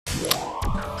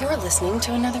You're listening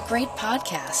to another great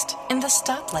podcast in the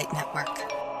Stoplight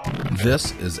Network.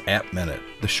 This is AppMinute,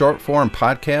 the short-form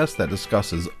podcast that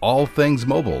discusses all things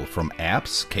mobile, from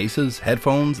apps, cases,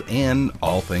 headphones, and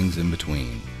all things in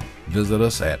between. Visit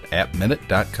us at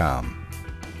appminute.com.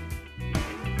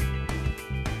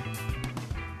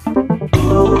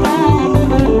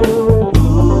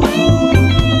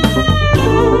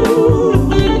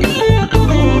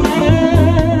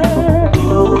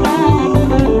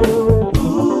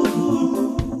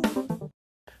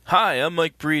 Hi, I'm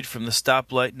Mike Breed from the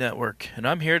Stoplight Network, and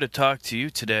I'm here to talk to you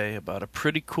today about a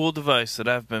pretty cool device that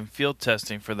I've been field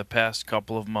testing for the past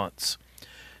couple of months.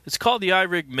 It's called the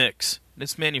iRig Mix, and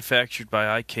it's manufactured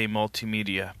by IK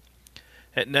Multimedia.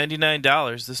 At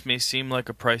 $99, this may seem like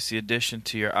a pricey addition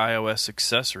to your iOS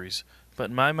accessories, but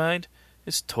in my mind,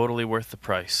 it's totally worth the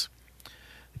price.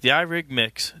 The iRig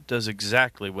Mix does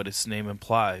exactly what its name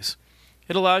implies.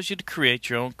 It allows you to create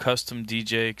your own custom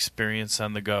DJ experience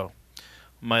on the go.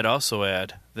 Might also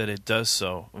add that it does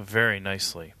so very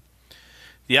nicely.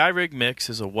 The iRig Mix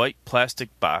is a white plastic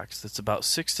box that's about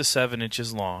 6 to 7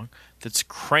 inches long that's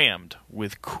crammed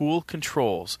with cool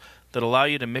controls that allow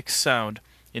you to mix sound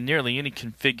in nearly any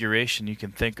configuration you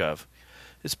can think of.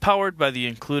 It's powered by the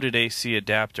included AC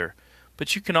adapter,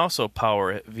 but you can also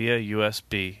power it via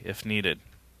USB if needed.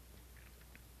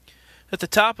 At the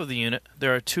top of the unit,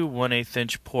 there are two 1/8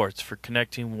 inch ports for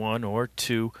connecting one or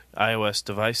two iOS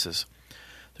devices.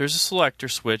 There's a selector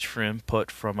switch for input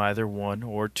from either one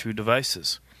or two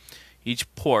devices.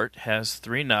 Each port has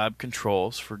 3 knob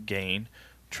controls for gain,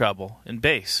 treble, and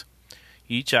bass.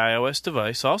 Each iOS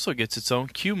device also gets its own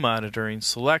cue monitoring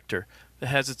selector that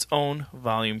has its own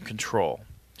volume control.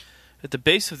 At the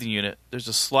base of the unit, there's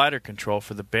a slider control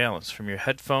for the balance from your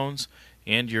headphones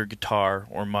and your guitar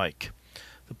or mic.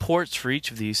 The ports for each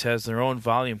of these has their own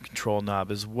volume control knob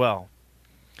as well.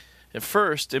 At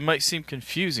first, it might seem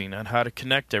confusing on how to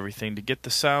connect everything to get the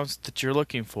sounds that you're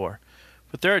looking for,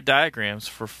 but there are diagrams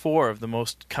for 4 of the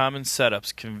most common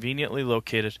setups conveniently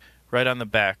located right on the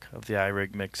back of the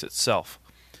iRig Mix itself.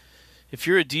 If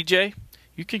you're a DJ,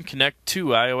 you can connect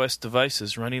 2 iOS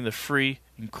devices running the free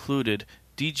included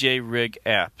DJ Rig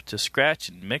app to scratch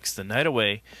and mix the night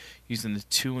away using the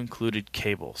 2 included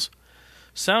cables.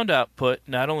 Sound output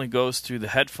not only goes through the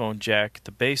headphone jack at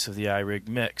the base of the iRig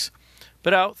Mix,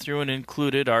 but out through an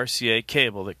included RCA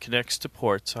cable that connects to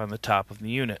ports on the top of the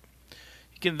unit.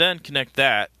 You can then connect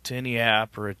that to any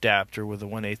app or adapter with a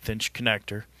 1/8 inch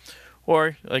connector,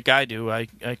 or like I do, I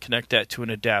connect that to an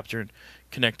adapter and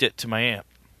connect it to my amp.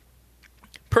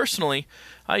 Personally,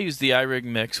 I use the iRig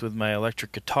Mix with my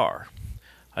electric guitar.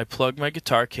 I plug my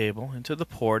guitar cable into the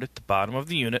port at the bottom of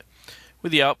the unit,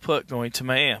 with the output going to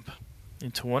my amp.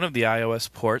 Into one of the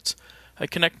iOS ports, I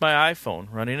connect my iPhone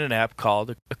running an app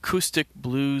called Acoustic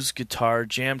Blues Guitar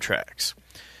Jam Tracks.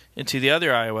 Into the other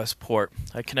iOS port,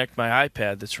 I connect my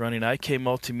iPad that's running IK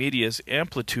Multimedia's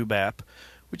Amplitude app,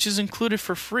 which is included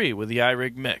for free with the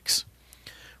iRig Mix.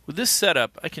 With this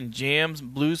setup, I can jam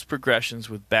blues progressions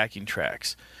with backing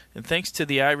tracks, and thanks to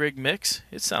the iRig Mix,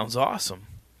 it sounds awesome.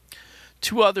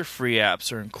 2 other free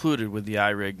apps are included with the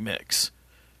iRig Mix.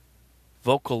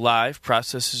 Vocal Live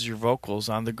processes your vocals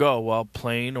on the go while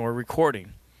playing or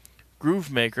recording.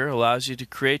 Groove Maker allows you to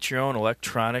create your own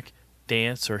electronic,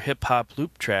 dance, or hip-hop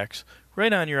loop tracks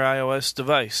right on your iOS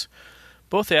device.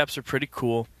 Both apps are pretty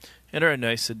cool and are a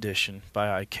nice addition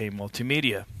by IK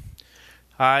Multimedia.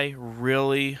 I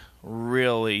really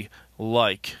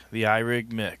like the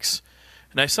iRig Mix,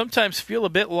 and I sometimes feel a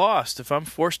bit lost if I'm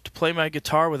forced to play my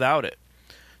guitar without it.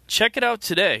 Check it out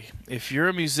today. If you're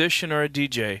a musician or a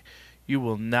DJ, you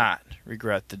will not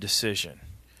regret the decision.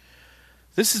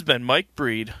 This has been Mike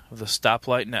Breed of the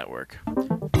Stoplight Network.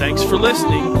 Thanks for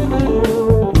listening.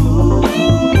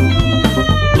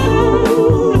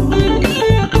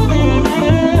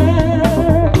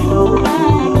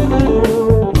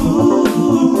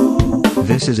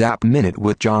 This is App Minute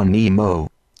with John Nemo.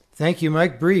 Thank you,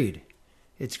 Mike Breed.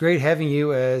 It's great having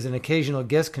you as an occasional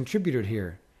guest contributor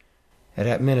here at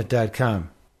appminute.com.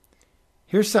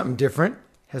 Here's something different.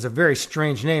 Has a very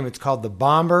strange name. It's called the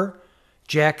Bomber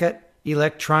Jacket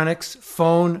Electronics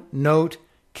Phone Note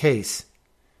Case.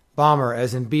 Bomber,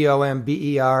 as in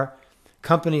B-O-M-B-E-R.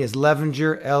 Company is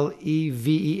Levenger,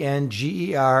 L-E-V-E-N-G-E-R,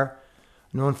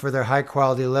 known for their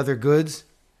high-quality leather goods.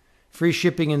 Free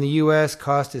shipping in the U.S.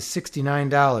 cost is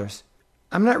 $69.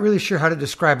 I'm not really sure how to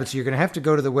describe it, so you're going to have to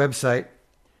go to the website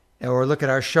or look at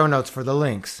our show notes for the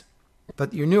links.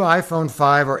 But your new iPhone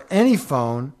 5 or any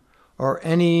phone or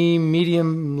any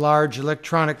medium, large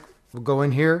electronic will go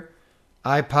in here.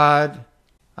 iPod,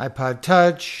 iPod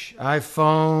Touch,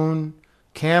 iPhone,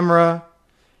 camera,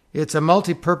 It's a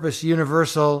multi-purpose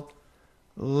universal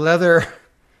leather,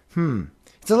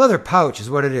 it's a leather pouch is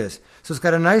what it is. So it's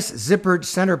got a nice zippered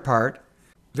center part,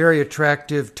 very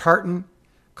attractive tartan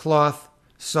cloth,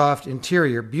 soft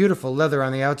interior, beautiful leather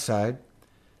on the outside,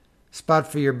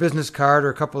 spot for your business card or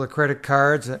a couple of credit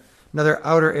cards, another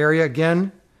outer area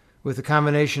again with a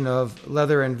combination of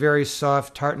leather and very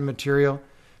soft tartan material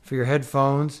for your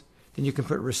headphones. Then you can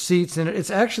put receipts in it. It's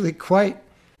actually quite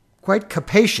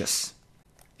capacious.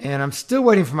 And I'm still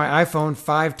waiting for my iPhone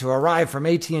 5 to arrive from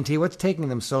AT&T. What's taking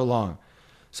them so long?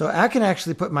 So I can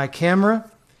actually put my camera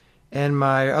and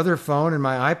my other phone and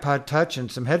my iPod Touch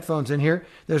and some headphones in here.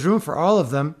 There's room for all of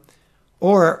them.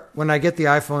 Or when I get the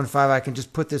iPhone 5, I can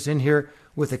just put this in here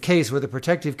with a case, with a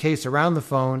protective case around the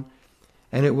phone,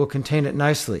 and it will contain it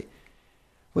nicely.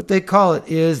 What they call it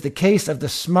is the case of the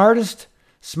smartest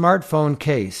smartphone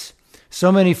case.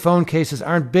 So many phone cases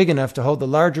aren't big enough to hold the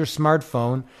larger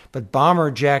smartphone, but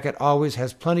Bomber Jacket always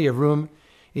has plenty of room.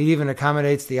 It even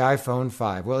accommodates the iPhone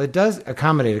 5. Well, it does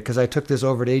accommodate it because I took this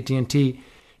over to AT&T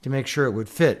to make sure it would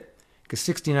fit, because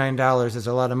 $69 is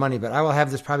a lot of money, but I will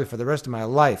have this probably for the rest of my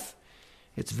life.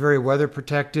 It's very weather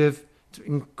protective. It's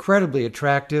incredibly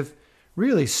attractive,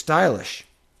 really stylish.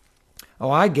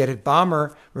 Oh, I get it.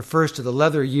 Bomber refers to the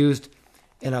leather used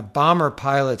in a bomber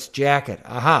pilot's jacket.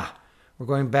 Aha! We're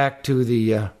going back to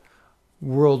the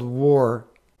World War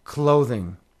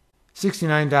clothing.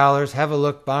 $69. Have a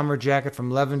look. Bomber jacket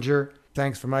from Levenger.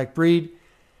 Thanks for Mike Breed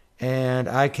and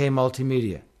IK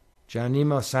Multimedia. John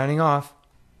Nemo signing off.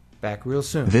 Back real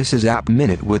soon. This is App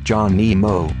Minute with John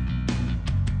Nemo.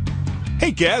 Hey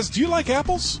Gaz, do you like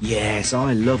apples? Yes,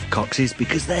 I love Cox's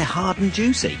because they're hard and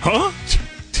juicy. Huh?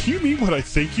 Do you mean what I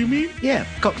think you mean? Yeah,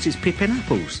 Cox's Pippin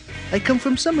apples. They come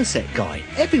from Somerset, Guy.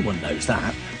 Everyone knows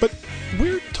that. But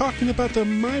we're talking about the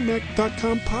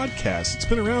MyMac.com podcast. It's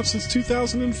been around since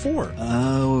 2004.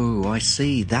 Oh, I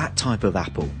see. That type of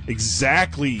apple.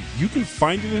 Exactly. You can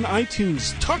find it in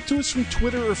iTunes. Talk to us from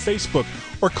Twitter or Facebook.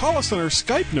 Or call us on our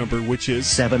Skype number, which is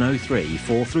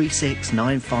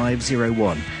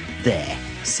 703-436-9501. There.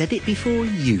 Said it before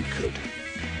you could.